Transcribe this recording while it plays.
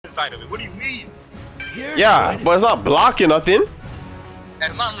inside of it. What do you mean? Yeah, but it's not blocking nothing.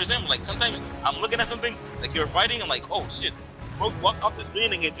 That's not understandable. Like sometimes I'm looking at something, like you're fighting, I'm like, oh shit. Walk off the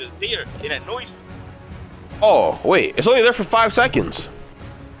screen and it's just there. It annoys me. Oh, wait, it's only there for 5 seconds.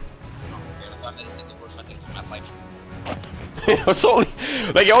 It's only,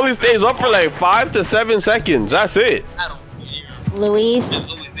 like, it only stays up for like 5 to 7 seconds. That's it. I don't care. Luis.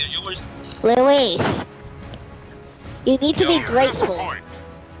 It's always there. Yours. Luis. You need to be grateful.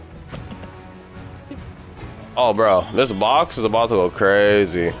 Oh, bro, this box is about to go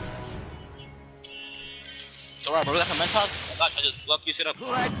crazy. Alright, bro, that's a Mentos. Oh gosh, I just locked your shit up.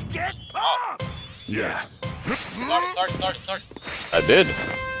 Let's get pumped! Yeah. Start. I did.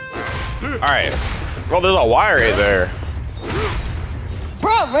 Alright. Bro, there's a wire right there.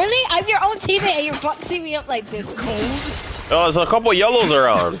 Bro, really? I'm your own teammate and you're boxing me up like this, cold? Oh, there's a couple yellows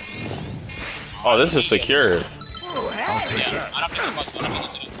around. Oh, this is secure. I'll take it. I don't think it's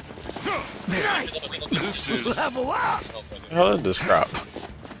much. Nice. This is level up. What the hell is this crap?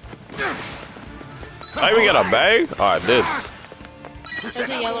 I even get a bag? Oh, I did. There's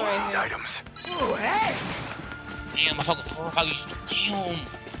a yellow right here. Items. Oh, hey. Damn, I fucking damn.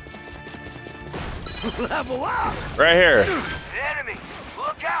 Level up. Right here. Enemy.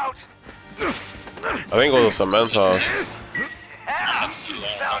 Look out. I think it was a Mentos.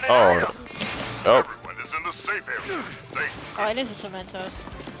 Oh. Yep. Everyone is in the safe area. Oh, it is a Cementos.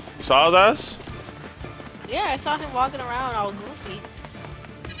 You saw that? Yeah, I saw him walking around all goofy.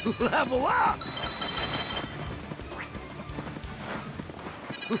 Level up.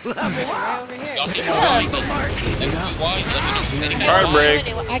 Level Right up. over here. Hard break.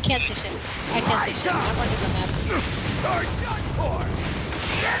 I can't see shit. I can't see shit. I'm under the map. Start done for.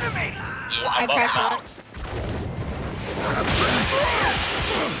 Enemy. I cracked one.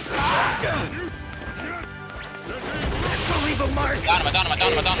 This will leave a mark. I got him.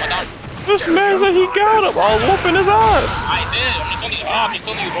 This man said he got him. I'll whooping his ass. I did. I'm just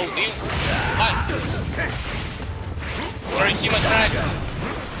telling you, bro. Deal. What? Kirishima's crack.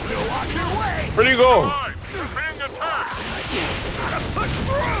 Where'd he go? Push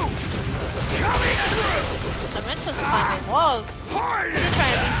through. Coming through. Cementos climbing walls. You're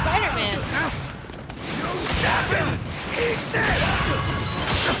trying to be Spider-Man. No stopping. Eat this.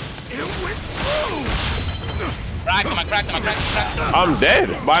 It went through. Cracked him. I'm dead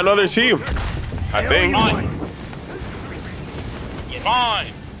by another team. I think. You're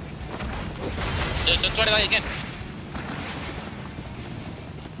fine. Just try that again.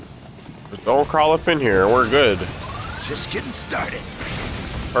 Just don't crawl up in here. We're good. Just getting started.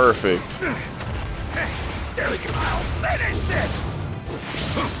 Perfect. There we go. I'll finish this.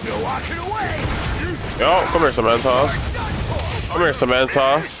 No walking away. Yo, come here, Cementos. Come here,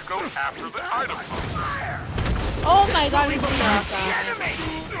 Samantha. Oh my god, he's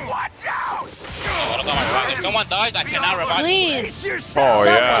Watch out! If someone dies, I cannot revive. Please. Oh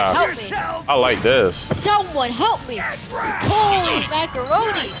yeah, Help me. I like this. Someone help me. Holy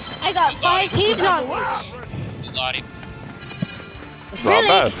macaroni. I got 5 teams on me. You got him. It's not Really?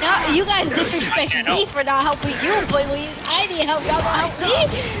 bad. Now, you guys disrespect me for not helping you, but when I need help, y'all gonna help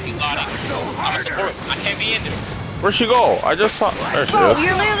me? You got him. I'm a support. I can't be in there. Where'd she go? I just saw. There she Bro, is.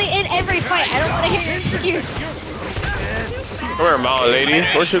 you're literally in every fight. I don't want to hear your excuse. Come here, mountain lady.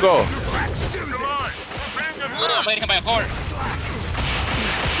 Where'd she go? I'm waiting by a cord.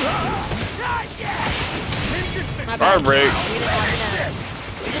 My bad. Hard break.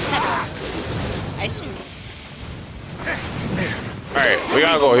 We just had a ice cream. Alright, we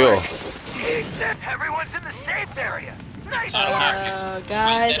gotta go heal. Everyone's in the safe area. Nice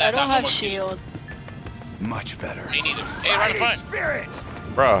Guys, I don't have shield. Much better. Me neither. Hey, right in front. Spirit.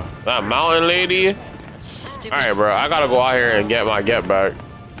 Bro, that mountain lady. Stupid. Alright, bro, I gotta go out here and get my get back.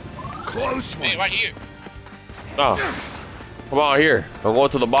 Close one. Hey, right here. Oh, come out here. I'm going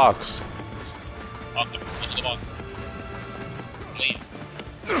to the box. Okay, go to the box. Wait.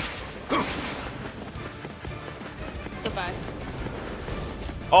 Goodbye.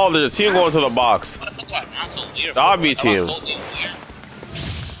 Oh, there's a team going to the box. What the fuck? I'm so weird. Dobby team. I'm so weird.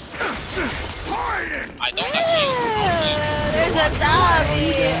 I don't have shield. There's a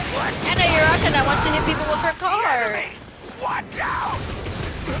Dobby. And a Uraka that wants to hit people with her car. Watch out.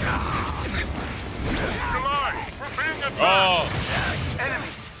 Oh.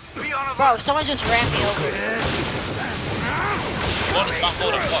 Enemies. Be on Bro, someone just ran me over.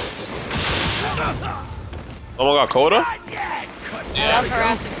 Someone got Coda? Yeah. I'm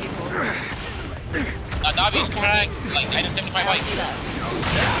harassing people. Dobby's cracked. Like, I did 75 white. I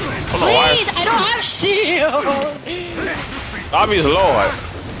don't know why. Please, I don't have shield. Dobby's low.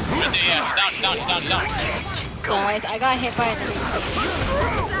 Yeah, down. Guys, I got hit by another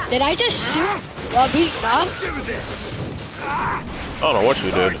team. Did I just shoot while being knocked? Do this. I don't know what you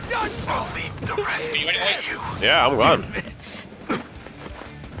did. I'll leave the rest to you. Yeah, I'm gone.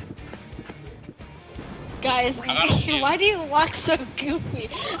 Guys, why do you walk so goofy?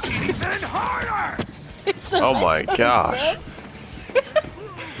 Even harder. Oh my gosh.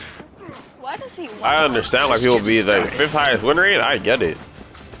 Why does he walk? I understand why people be the 5th highest win rate. I get it.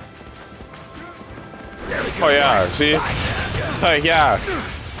 Oh yeah, see? Heck yeah.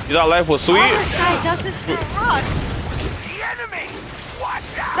 You thought life was sweet? All this guy does is throw rocks. The enemy. Watch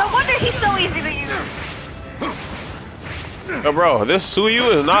out. No wonder he's so easy to use. Yo, bro, this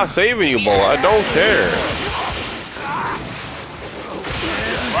Suyu is not saving you, bro. I don't care.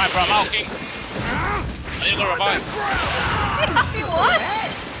 Right, bro, I'm out, King. I need to go revive. What?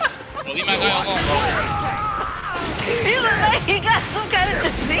 Bro, leave my guy alone, bro. He looks like he got some kind of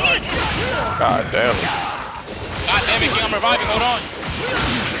disease. God damn. God damn it, King, I'm reviving, hold on.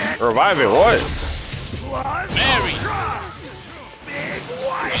 Reviving what? Mary. Big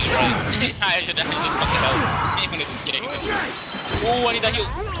white. I should have fucking help. Same when it's kidding anyway. Oh, I need that heal.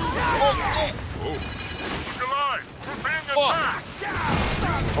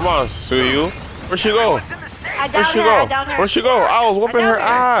 Fuck. Come on, Suyu. Where'd she go? I Where'd down she her, go? I down her. Where'd she go? I was whooping her down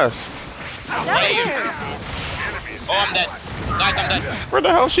her. ass. I down her. Oh, I'm dead. Guys, I'm dead. Where the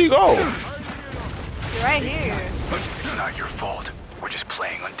hell she go? You're right here. It's not your fault. We're just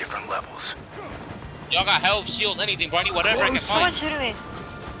playing on different levels. Y'all got health, shield, anything, bro. I need whatever I can Someone find. shooting me.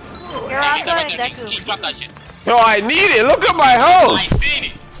 You're out there in Deku. Keep drop that shit. Yo, I need it. Look at my health. I seen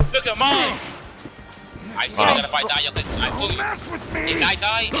it. Look at mine. I see. I gotta fight die. I told you. Mess with me. If I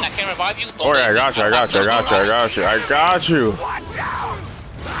die and I can't revive you, don't Alright, I let got you. me. I got you. I got you. I got you. I got you. Watch out.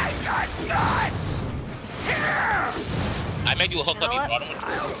 I got guts. Here. I made you a hook You up, know you what? bro.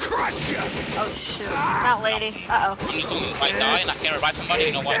 I'll crush you. Oh shoot. Not lady. Uh oh. I'm just doing it. If I die and I can't revive somebody,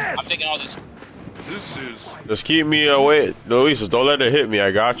 you know what? I'm taking all this. Just keep me away. Luis, just don't let it hit me.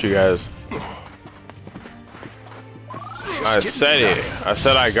 I got you guys. I said it. I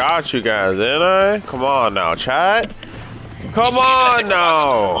said I got you guys, didn't I? Come on now, chat. Come on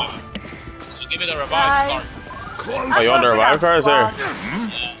now. So give me the revive Guys. card. Oh, you want the revive cards there? Yeah,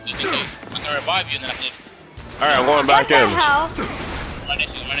 just in case. I'm gonna revive you and then I can. Alright, I'm going back What the in. hell? Right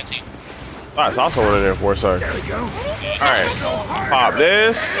next to you, right next to you. Oh, it's also one in there, 4-star. There we go. Alright, pop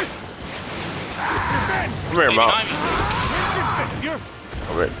this. Come here, Hey, Mount. behind me.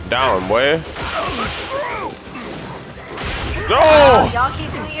 Come here. Down, boy. No! Y'all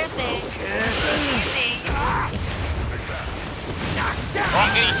keep doing your thing. Bro,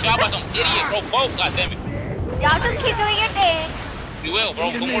 I'm getting shot by some idiot, bro. Whoa, god damn it. Y'all just keep doing your thing. You will,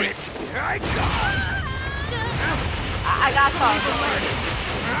 bro. Don't worry. Here I go. I got y'all. Don't worry.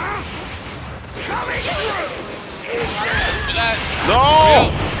 Coming through. You got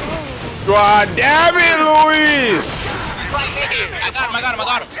No! God damn it, Luis! He's right there. I got him, I got him, I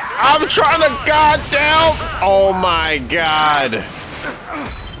got him. I'm trying to goddamn. Oh my god.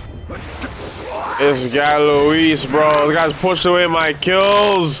 This guy Luis, bro. This guy's pushed away my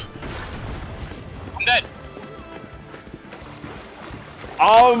kills. I'm dead.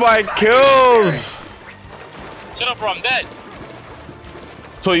 All my kills. Shut up, bro. I'm dead.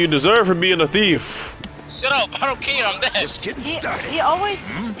 So you deserve for being a thief. Shut up. I don't care. I'm dead. Just getting started. He always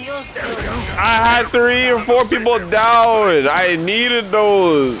steals kills. I had 3 or 4 people down. I needed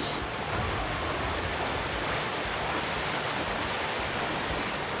those.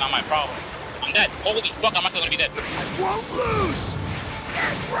 Not my problem. I'm dead. Holy fuck, I'm actually gonna be dead. Won't lose.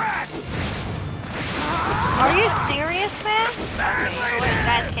 Get wrecked. Are you serious, man? You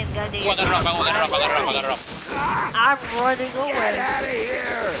guys can go do Oh, I your got her up, I got her up, I got her up, I got her up. I'm running Get away. out of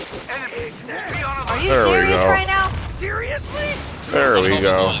here. Are you There we serious go. right now? Seriously? There we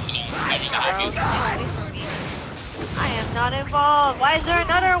go. I am not involved. Why is there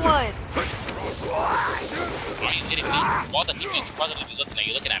another one? Are you kidding me? All the people positively looking at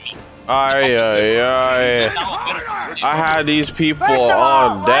you, looking at me. I had these people First of all,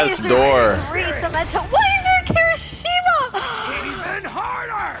 on why death's is there door. 3 cemento? Why is there a Kirishima? Even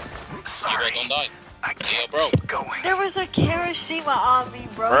harder. You bro, don't die. I Yeah, bro. keep going. There was a Kirishima on me,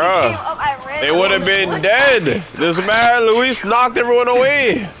 bro. Bruh. He came up, I ran. They would have been dead. This man Luis knocked everyone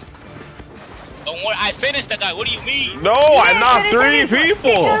away. Don't worry, I finished that guy. What do you mean? No, I knocked 3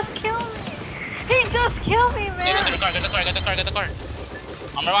 people. He just killed me. He just killed me, Get man. the car, get the car, get the car, get the car.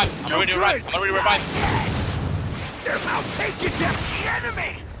 I'm revived. I'm ready to revive. I'm ready to revive. They're about to take you down. The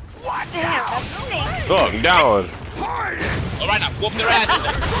enemy. Watch Damn, out. that stinks. Look, down. Harder. All right, now whoop their asses.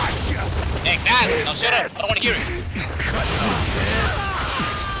 Crush you. Exactly. Now shut up. I don't want to hear it.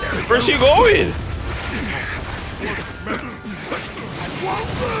 Where's she going? won't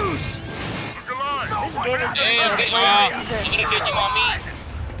lose. This game is Hey, I'm getting Kirishima on me.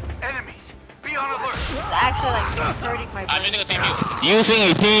 Enemies, be on alert. This is actually like hurting my I'm brain. using a team heal. Using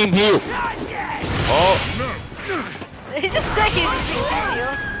a team heal. Not yet. Oh, He just said he's using two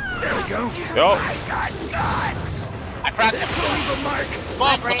heals. There we go. yo. I got guts. I cracked him. This will leave a mark.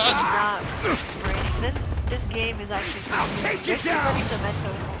 My Fuck, brain what's is us? not raining. This game is actually confusing. take There's it too down. many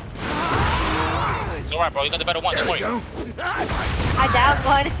cementos. It's alright, bro. You got the better one. Don't There we worry. go. I downed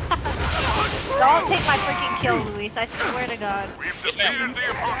one. Don't take my freaking kill, Luis. I swear to God. Yes, ma'am.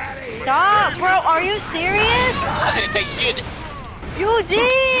 Stop, bro. Are you serious? I didn't take shit. You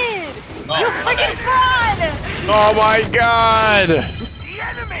did. No, You my freaking bad. fraud. Oh my God. The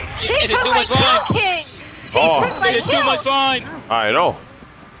enemy. He It is took too my much fun. kill king. He Oh. took my It is too kill. much fun. I know.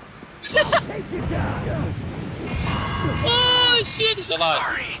 Oh shit, it's a lot.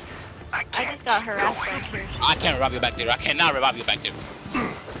 Sorry. I I can't. just got harassed by Kirishima. I can't revive you back there. I cannot revive you back there.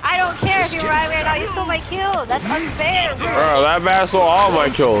 I don't care if you're right right now. You stole my kill. That's unfair, bro. Bro, that man stole all my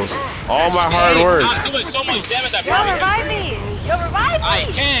kills. All my hard Hey, work. I'm doing so much damage. I Yo, promise. revive me. Yo, revive me. I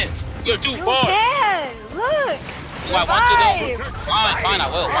can't. You're too You far. can. Look. Do I want to Revive. though? Fine, fine. I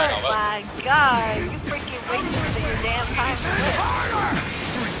will. Fine, I Oh will. my God. You freaking wasted your damn time.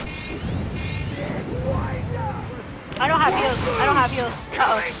 I don't have heals. I don't have heals.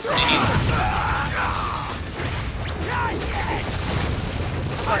 Uh-oh.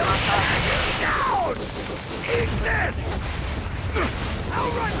 Oh, I'm on top. Down. Eat this.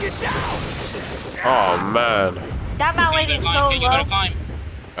 I'll run you down. Oh man. That mountain lady is so You better low. climb.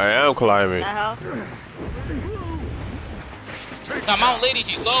 I am What climbing. the hell? It's a mountain lady.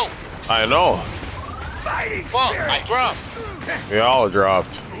 She's low. I know. Fighting Fuck, spirit. I dropped. We all dropped.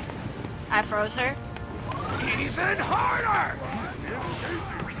 I froze her. Even harder.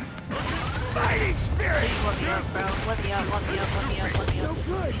 Fighting spirit. Please let me up, bro. Let me up, let me up, let me up, let me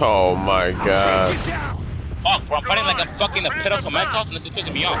up. Oh my God. Take you down. Fuck, bro. I'm fighting like I'm fucking the pit of Mentos and this is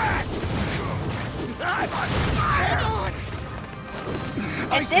pissing me off.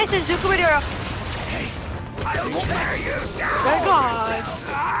 And this is Zukumidoro. I'll tear you down. My God.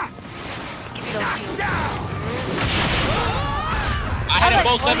 Ah, Give me those heals. down. I had them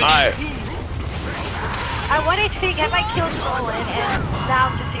both 70. Alright. I 1 HP, get my kill stolen, and now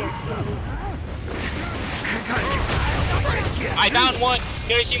I'm just here. I downed one.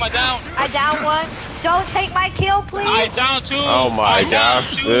 Kirishima down. I down one. Don't take my kill, I please. down two. Oh my I down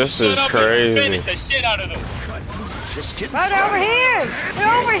gosh, two. this Shut is up crazy. And finish the shit out of them. Just getting Bro, they're over here.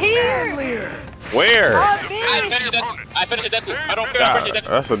 They're over here. Where? On I me. finished Deku. I finished Deku. I don't care. I Yeah, finished Deku.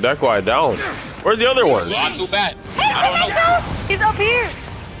 that's a Deku I downed. Where's the other one? Not too bad. Hey, I don't know. Cementos. He's up here.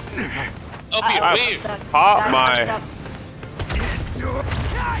 Up here, Uh-oh, I'm where? stuck. Pop Guys, I'm my- stuck.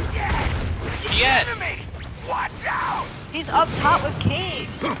 Not yet. Yes. Enemy. Watch out. He's up top with King.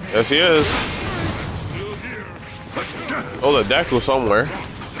 Yes, he is. Oh, the Deku somewhere.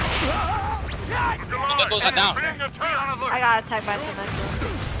 Deku's not down. I got attacked by Cementos.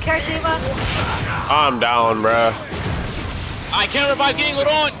 Kirishima. I'm down, bruh. I can't revive King. Hold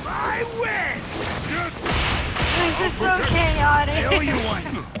on. I win. This is so chaotic. Oh, you won.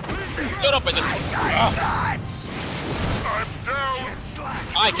 Shut up and just. Nuts. I'm down. Can't slack.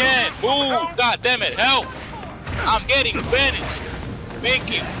 I can't move. God damn it. Help. I'm getting finished.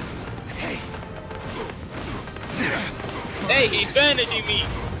 Thank you. Hey, he's finishing me.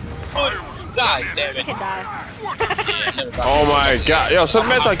 God damn You it. can die. Yeah, never mind. Oh my God. Yo,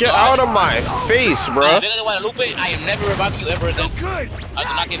 Samantha, get out of my face, bruh. Lupe, I am never reviving you ever again. Good. I do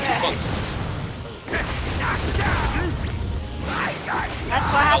not give two fucks. Knocked down. I got you.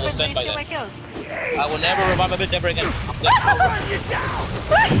 That's what happens when send you by steal then. my kills. I will never revive a bitch ever again. I'll run you down.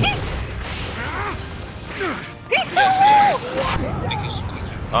 He's so low. Thank you.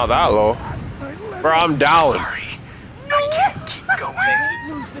 Thank you. Oh, that low. Bro, I'm down. Sorry. No. Going.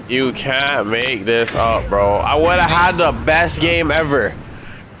 You can't make this up, bro. I would have had the best game ever.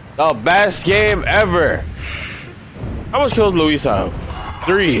 The best game ever. How much kills Luis have?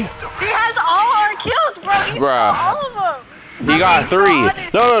 3. He has all our kills, bro. He stole Bruh. all of them. He got I'm so 3.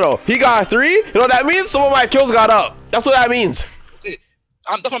 honest. No. He got 3. You know what that means? Some of my kills got up. That's what that means.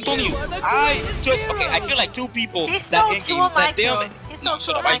 That's what I'm telling you. I took. Okay, I feel like two people. He stole that 2 of my that they only- kills. He No, stole 2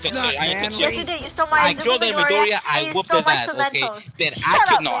 shut of up. I my ain't took kills. shit. I ain't took Yes, you shit. did. You stole my I killed him in Midoriya. I and you whooped stole his my ass. Okay. Cementos. Then Shut I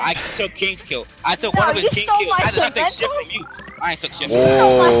took up, no. man. I took King's kill. I took No, one of his you King stole kills. my I did not take shit Cementos? from you. I ain't took shit You from you.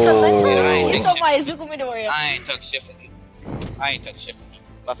 stole my Whoa. Cementos. Yeah, I You ain't stole shit. my Izuku Midoriya. I ain't took shit from you. I ain't took shit from you.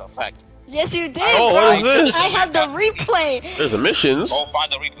 That's a fact. Yes, you did, Oh, bro. what is this? I have the replay. There's emissions. Go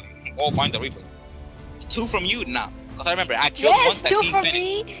find the replay. Go find the replay. 2 from you? Nah. Because I remember I killed Yes, once that 2 King from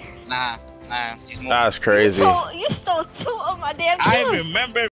finished. me. Nah. Nah, she's moving. That's crazy. You stole 2 of my damn I shoes. remember